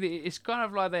 I agree with you. It's kind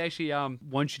of like they actually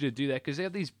want you to do that, because they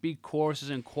have these big choruses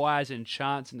and choirs and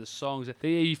chants in the songs.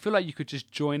 You feel like you could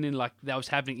just join in, like that was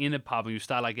happening in a pub, and you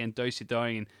start like getting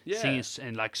do-si-doing and singing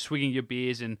and like swigging your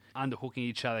beers and underhooking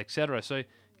each other, etc. So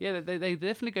yeah, they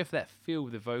definitely go for that feel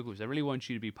with the vocals. They really want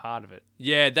you to be part of it.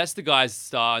 Yeah, that's the guy's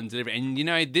style and delivery. And you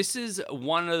know, this is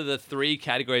one of the 3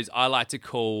 categories I like to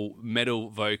call metal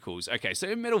vocals. Okay, so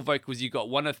in metal vocals, you've got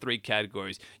one of 3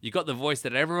 categories. You've got the voice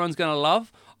that everyone's going to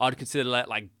love. I'd consider that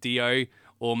like Dio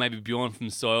or maybe Bjorn from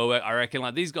Soilwork. I reckon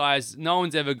like these guys, no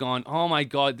one's ever gone, oh my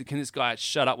God, can this guy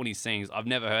shut up when he sings? I've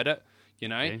never heard it. You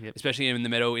know, especially in the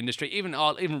metal industry, even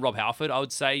Rob Halford, I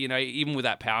would say, you know, even with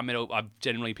that power metal,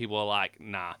 generally people are like,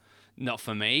 nah, not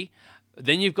for me.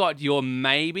 Then you've got your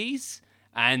maybes,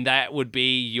 And that would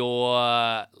be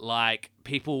your, like,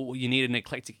 people, you need an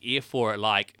eclectic ear for it,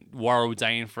 like Warrell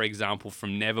Dane, for example,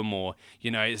 from Nevermore.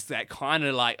 You know, it's that kind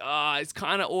of like, it's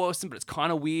kind of awesome, but it's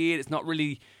kind of weird. It's not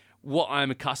really what I'm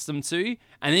accustomed to.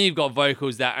 And then you've got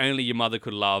vocals that only your mother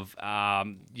could love.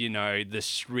 You know, the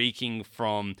shrieking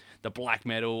from the black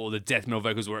metal or the death metal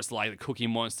vocals where it's like the Cookie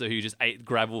Monster who just ate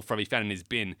gravel from he found in his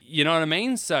bin. You know what I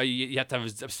mean? So you have to have a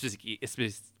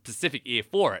specific ear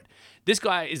for it. This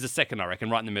guy is the second, I reckon,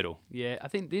 right in the middle. Yeah, I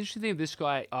think the interesting thing with this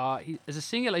guy, he, as a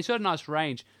singer, he's got a nice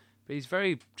range, but he's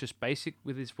very just basic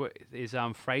with his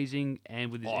phrasing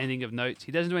and with his ending of notes.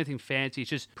 He doesn't do anything fancy. It's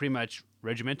just pretty much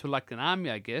regimental like an army,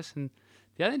 I guess. And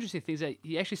the other interesting thing is that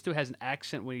he actually still has an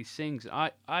accent when he sings.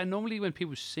 I normally, when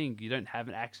people sing, you don't have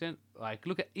an accent. Like,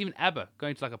 look at even ABBA,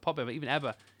 going to like a pop ABBA, even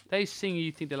ABBA, they sing,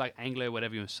 you think they're like Anglo,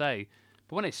 whatever you want to say.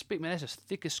 But when they speak, man, that's as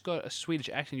thick as a Swedish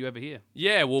accent you ever hear.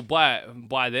 Yeah, well,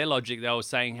 by their logic, they were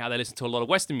saying how they listen to a lot of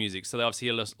Western music. So they obviously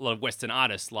hear a lot of Western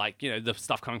artists, like, you know, the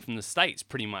stuff coming from the States,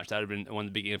 pretty much. That would have been one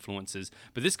of the big influences.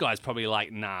 But this guy's probably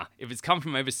like, nah, if it's come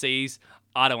from overseas,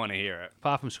 I don't want to hear it.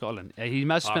 Apart from Scotland. He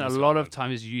must have spent a lot of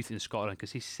time his youth in Scotland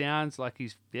because he sounds like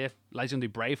he's like he's going to do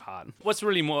Braveheart. What's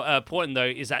really more important, though,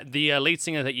 is that the lead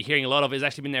singer that you're hearing a lot of has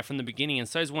actually been there from the beginning, and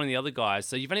so is one of the other guys.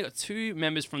 So you've only got two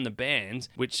members from the band,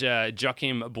 which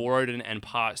Joachim Boroden and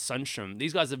Pa Sundström.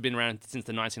 These guys have been around since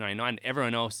the 1999.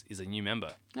 Everyone else is a new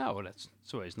member. Oh, well, it's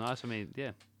always nice. I mean,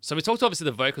 yeah. So we talked obviously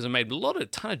the vocals and made a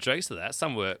ton of jokes to that.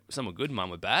 Some were good, mine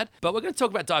were bad. But we're going to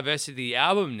talk about diversity of the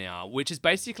album now, which is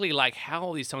basically like how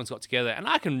all these songs got together. And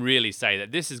I can really say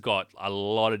that this has got a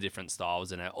lot of different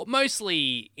styles in it,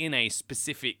 mostly in a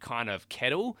specific kind of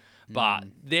kettle. But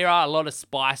there are a lot of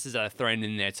spices that are thrown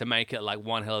in there to make it like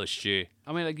one hell of a stew.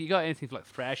 I mean, like you got anything like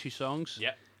thrashy songs.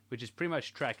 Yep. Which is pretty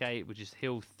much track 8, which is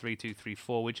Hill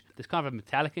 3234, which there's kind of a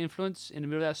Metallica influence in the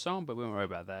middle of that song, but we won't worry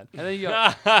about that. And then you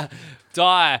got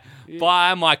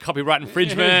buy my copyright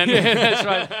infringement. Yeah, that's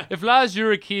right. If Lars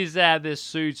Ulrich hears that, they're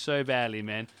sued so badly,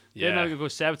 man. They're Yeah. not going to go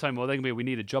sabotage anymore. They're going to be, we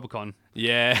need a Jobicon.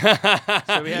 Yeah.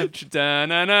 So we have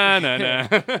Da-na-na-na-na.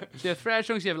 thrash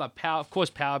songs. You have like power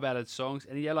ballad songs,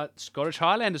 and you have like Scottish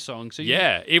Highlander songs. So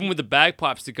Yeah, even with the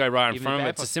bagpipes to go right in Even front the of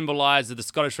it to bagpipes. symbolise the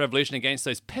Scottish Revolution against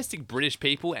those pestic British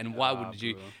people. And why would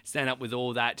you bro. stand up with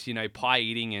all that, you know, pie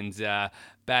eating and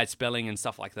bad spelling and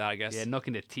stuff like that, I guess? yeah,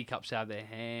 knocking the teacups out of their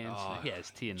hands. Oh, Yeah,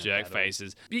 it's tea in the Jerk battle.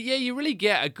 faces. But yeah, you really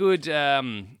get a good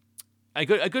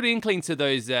inkling to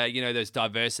those, those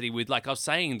diversity with, like I was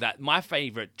saying, that my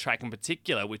favorite track in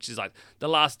particular, which is like The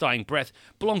Last Dying Breath,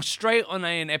 belongs straight on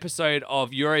an episode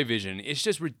of Eurovision. It's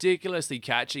just ridiculously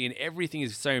catchy and everything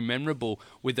is so memorable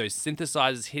with those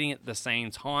synthesizers hitting at the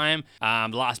same time.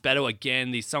 Last Battle,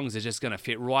 again, these songs are just going to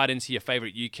fit right into your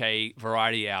favorite UK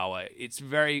variety hour. It's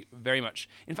very, very much,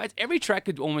 in fact, every track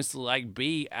could almost like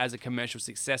be as a commercial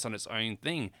success on its own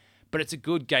thing. But it's a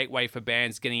good gateway for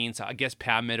bands getting into, I guess,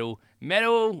 power metal.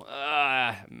 Metal,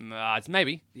 it's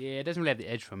maybe. Yeah, it doesn't really have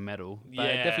the edge from metal, but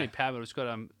Yeah. definitely power metal. It's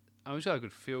got it's got a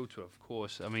good feel to it, of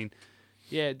course. I mean,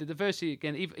 yeah, the diversity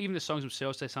again. Even the songs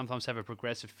themselves, they sometimes have a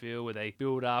progressive feel where they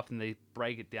build up and they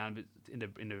break it down a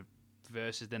bit into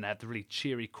verses. Then they have the really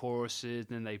cheery choruses,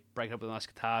 and then they break up with a nice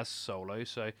guitar solo.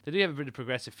 So they do have a bit of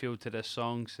progressive feel to their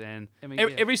songs. And I mean,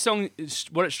 Every song,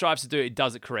 what it strives to do, it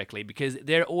does it correctly because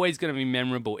they're always going to be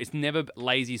memorable. It's never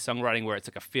lazy songwriting where it's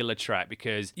like a filler track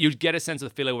because you get a sense of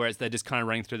the filler where they're just kind of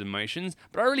running through the motions.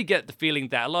 But I really get the feeling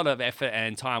that a lot of effort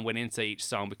and time went into each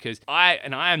song because I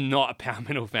am not a power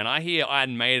metal fan. I hear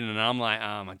Iron Maiden and I'm like,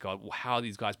 oh my God, how are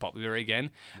these guys popular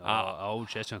again? old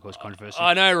Chestnut cause controversy.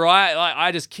 I know, right? Like,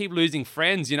 I just keep losing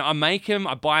friends. You know, I make them,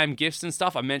 I buy them gifts and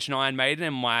stuff. I mention Iron Maiden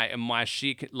and my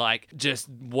chic, like, just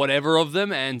whatever of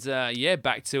them. And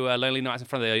back to Lonely Nights in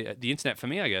front of the internet for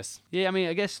me, I guess. Yeah, I mean,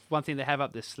 I guess one thing they have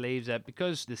up their sleeves that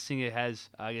because the singer has,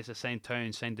 I guess, the same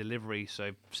tone, same delivery,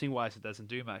 so sing-wise it doesn't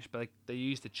do much, but they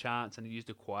use the chants and they use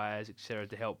the choirs, etc.,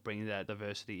 to help bring that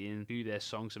diversity into their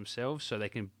songs themselves, so they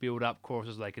can build up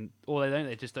choruses. They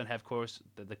just don't have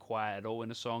the choir at all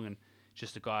in a song, and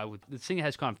just a guy with the singer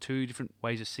has kind of two different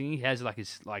ways of singing. He has like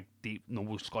his like deep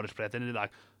normal Scottish breath, and then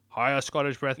like higher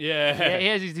Scottish breath. Yeah. He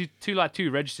has these two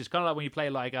registers, kind of like when you play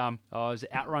like is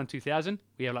it Outrun 2000?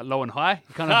 We have like low and high.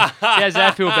 He kind of he has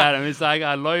that feel about him. It's like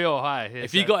low or high.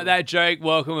 If you got that joke,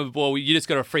 welcome aboard. You just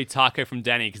got a free taco from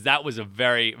Danny because that was a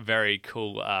very, very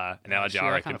cool analogy. Sure, I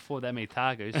I reckon. can't afford that many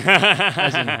tacos.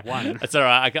 As in one. That's all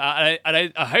right.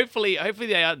 Hopefully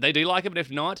they do like it, but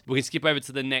if not, we can skip over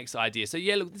to the next idea. So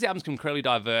yeah, look, this album's incredibly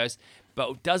diverse.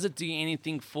 but does it do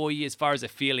anything for you as far as a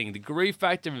feeling? The groove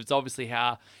factor is obviously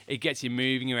how it gets you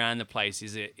moving around the place.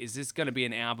 Is this going to be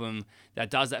an album that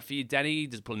does that for you, Danny?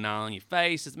 Does it put a nail on your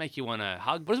face? Does it make you want to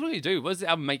hug? What does it do? What does the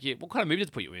album make you? What kind of mood does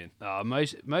it put you in?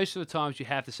 Most of the times you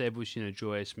have to say it puts you in a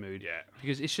joyous mood. Yeah.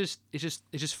 Because it's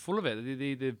just full of it.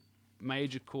 The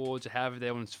major chords, however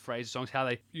they want to phrase the songs, how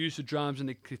they use the drums and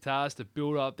the guitars to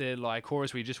build up their like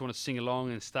chorus where you just want to sing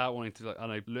along and start wanting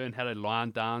to learn how to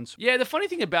line dance. Yeah, the funny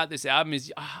thing about this album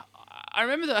is I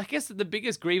remember that I guess the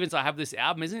biggest grievance I have with this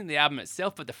album isn't the album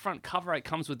itself, but the front cover it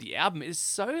comes with the album is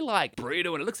so like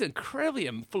brutal and it looks incredibly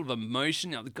full of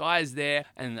emotion. The guys there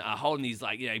and holding these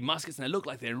like muskets and they look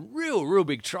like they're in real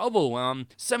big trouble.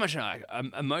 So much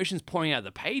emotions pouring out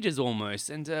the pages almost.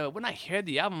 And when I heard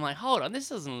the album, I'm like, hold on, this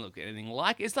doesn't look anything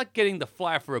like. It's like getting the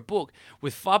flyer for a book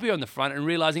with Fabio on the front and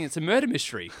realizing it's a murder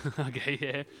mystery.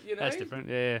 Okay, yeah, that's different.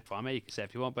 Yeah, fine, mate, you can say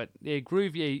if you want, but yeah,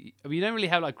 groove. Yeah, I mean, you don't really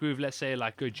have like groove. Let's say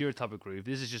like Gojira type of groove.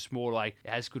 This is just more like it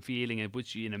has good feeling and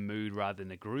puts you in a mood rather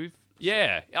than a groove.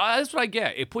 Yeah, that's what I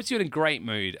get. It puts you in a great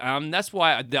mood. That's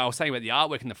why I was saying about the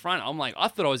artwork in the front. I'm like, I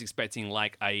thought I was expecting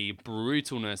like a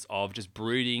brutalness of just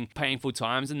brooding, painful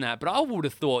times and that. But I would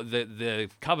have thought that the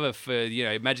cover for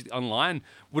Magic Online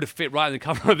would have fit right in the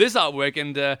cover of this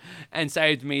artwork and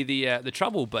saved me the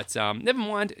trouble. But never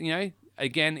mind.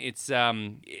 Again, it's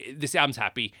this album's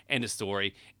happy. End of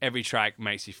story. Every track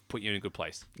makes you put you in a good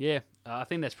place. Yeah, I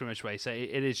think that's pretty much what you say.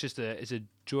 It is just it's a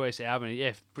joyous album.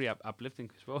 Yeah, pretty uplifting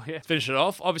as well. Yeah. Finish it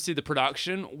off. Obviously, the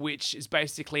production, which is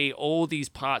basically all these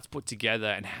parts put together,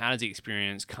 and how does the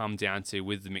experience come down to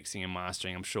with the mixing and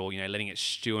mastering? I'm sure letting it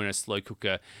stew in a slow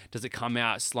cooker. Does it come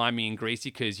out slimy and greasy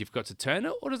because you've got to turn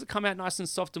it, or does it come out nice and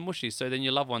soft and mushy so then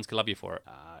your loved ones can love you for it?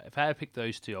 If I had to pick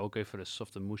those two, I'll go for the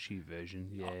soft and mushy version.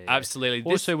 Yeah, absolutely.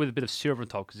 Also with a bit of syrup on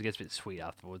top because it gets a bit sweet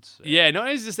afterwards. So. Yeah, not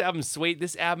only is this album sweet,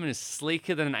 this album is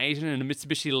sleeker than an Asian in a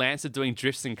Mitsubishi Lancer doing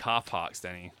drifts in car parks,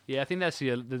 Danny. Yeah, I think that's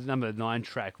the number 9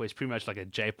 track where it's pretty much like a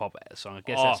J-pop song. I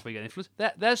guess that's where you get influence.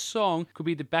 That song could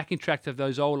be the backing track of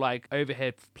those old like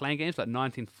overhead playing games like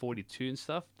 1942 and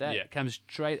stuff. That comes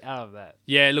straight out of that.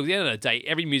 Yeah, look, at the end of the day,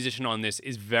 every musician on this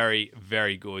is very,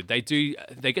 very good. They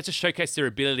get to showcase their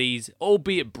abilities,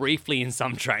 albeit briefly in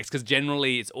some tracks, because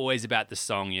generally it's always about the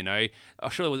song, I'm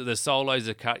sure the solos,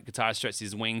 the guitar stretches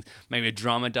his wings, maybe a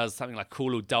drummer does something like cool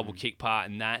little double kick part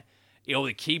and that. Or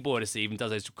the keyboardist even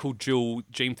does those cool dual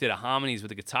Dream Theater harmonies with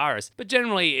the guitarist. But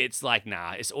generally it's like,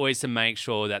 it's always to make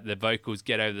sure that the vocals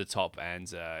get over the top,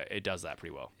 and it does that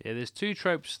pretty well. Yeah, there's 2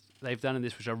 tropes they've done in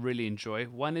this which I really enjoy.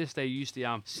 One is they use the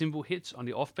cymbal hits on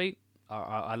the offbeat.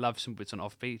 I love cymbal hits on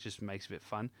offbeat, it just makes it a bit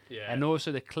fun. Yeah. And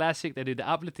also the classic, they did the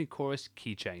uplifting chorus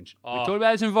key change. We talked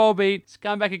about this in Volbeat, it's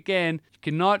come back again. You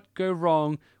cannot go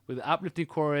wrong with the uplifting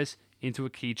chorus into a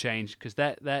key change, because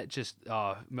that just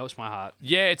melts my heart.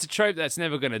 Yeah, it's a trope that's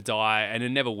never going to die, and it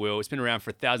never will. It's been around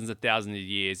for thousands and thousands of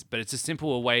years, but it's a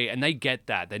simple way, and they get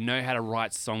that. They know how to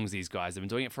write songs, these guys. They've been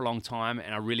doing it for a long time,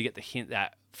 and I really get the hint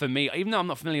that, for me, even though I'm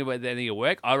not familiar with any of their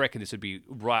work, I reckon this would be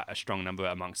right a strong number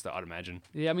amongst it, I'd imagine.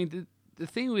 Yeah, I mean, the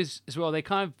thing was, as well, they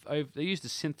kind of, they use the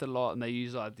synth a lot, and they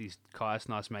use like these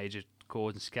nice major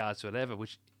chords and scales or whatever,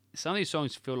 which some of these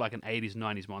songs feel like an 80s,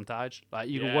 90s montage. Like,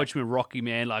 you can watch them in Rocky,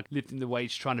 man, like lifting the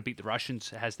weights, trying to beat the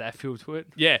Russians. It has that feel to it.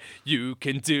 Yeah, you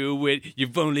can do it.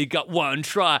 You've only got one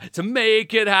try to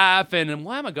make it happen. And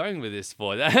why am I going with this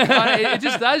for? It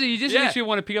just does it. You just literally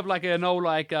want to pick up like an old,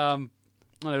 like,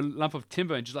 lump of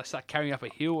timber and just like start carrying up a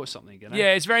hill or something.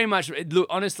 Yeah, it's very much. Look,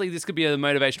 honestly, this could be a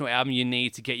motivational album you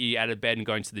need to get you out of bed and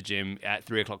going to the gym at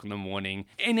 3:00 in the morning.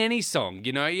 In any song,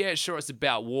 yeah, sure, it's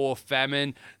about war,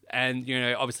 famine, and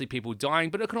obviously people dying,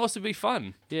 but it can also be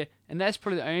fun. Yeah, and that's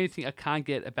probably the only thing I can't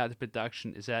get about the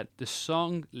production is that the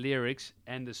song lyrics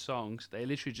and the songs, they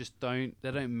literally just don't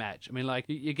match. I mean, like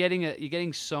you're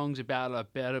getting songs about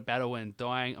a battle and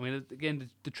dying. I mean, again,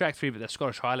 the track 3 of it, that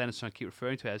Scottish Highlander song I keep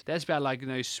referring to as, that's about like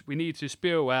we need to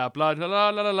spill our blood, la la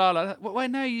la la la.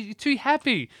 Wait, no, you're too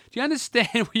happy. Do you understand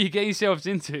what you're getting yourselves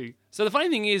into? So the funny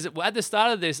thing is, at the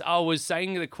start of this, I was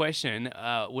saying the question,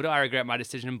 would I regret my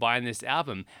decision in buying this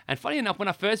album? And funny enough, when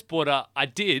I first bought it, I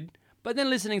did. But then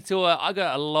listening to it, I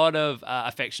got a lot of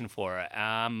affection for it.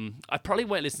 I probably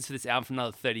won't listen to this album for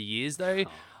another 30 years, though.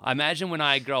 I imagine when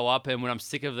I grow up and when I'm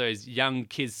sick of those young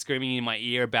kids screaming in my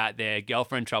ear about their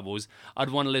girlfriend troubles, I'd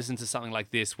want to listen to something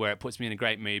like this where it puts me in a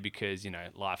great mood because,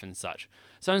 life and such.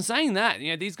 So in saying that,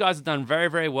 these guys have done very,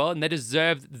 very well, and they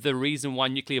deserve the reason why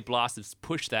Nuclear Blast has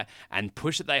pushed that and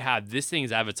push that they have. This thing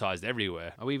is advertised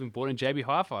everywhere. We even bought in JB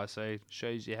Hi-Fi, so it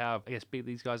shows you how, I guess, big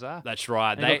these guys are. That's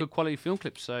right. They got good quality film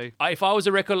clips, so... if I was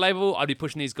a record label, I'd be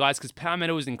pushing these guys because power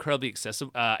metal is incredibly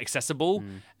accessible.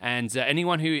 And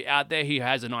anyone who out there who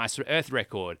has a nice Earth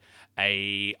record,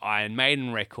 a Iron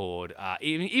Maiden record,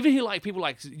 even who like people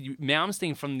like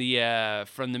Malmsteen from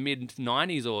the mid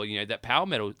 '90s, or that pop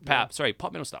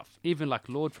metal stuff. Even like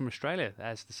Lord from Australia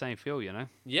has the same feel,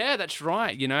 Yeah, that's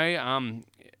right.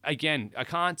 Again, I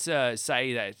can't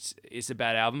say that it's a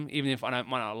bad album, even if I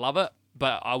might not love it,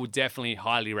 but I would definitely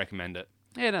highly recommend it.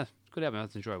 Yeah, no, good album.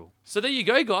 That's enjoyable. So there you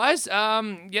go, guys.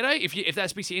 If that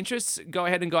speaks to your interests, go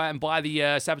ahead and go out and buy the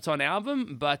Sabaton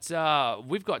album. But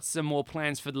we've got some more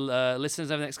plans for the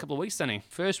listeners over the next couple of weeks, Danny.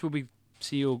 First, we'll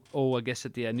see you all, I guess,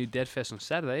 at the New Dead Fest on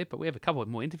Saturday, but we have a couple of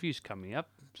more interviews coming up.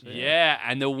 So, yeah,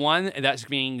 and the one that's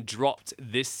being dropped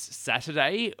this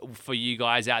Saturday for you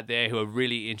guys out there who are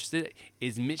really interested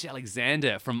is Mitch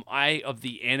Alexander from Eye of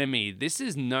the Enemy. This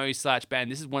is no such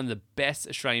band. This is one of the best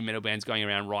Australian metal bands going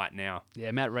around right now.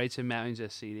 Yeah, Matt rates him. Matt owns their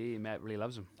CD, and Matt really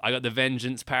loves them. I got the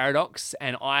Vengeance Paradox,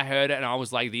 and I heard it, and I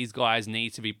was like, these guys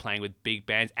need to be playing with big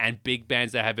bands, and big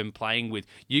bands they have been playing with.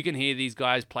 You can hear these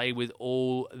guys play with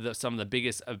some of the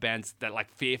biggest of bands that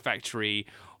like Fear Factory,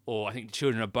 or I think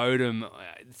Children of Bodom,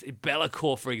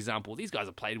 Bellacore, for example. These guys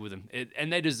have played with them,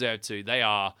 and they deserve to. They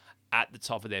are at the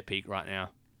top of their peak right now.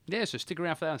 Yeah, so stick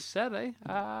around for that on Saturday.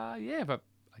 But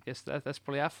I guess that's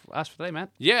probably us for today, man.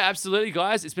 Yeah, absolutely,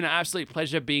 guys. It's been an absolute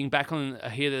pleasure being back on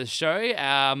here at the show.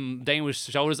 Daniel's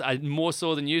shoulders are more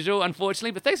sore than usual,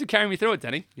 unfortunately, but thanks for carrying me through it,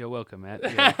 Danny. You're welcome, Matt.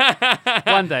 Yeah.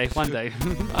 One day.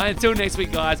 Until next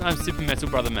week, guys, I'm Super Metal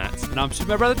Brother Matt. And I'm Super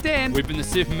Metal Brother Dan. We've been the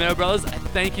Super Metal Brothers.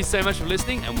 Thank you so much for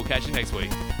listening, and we'll catch you next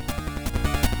week.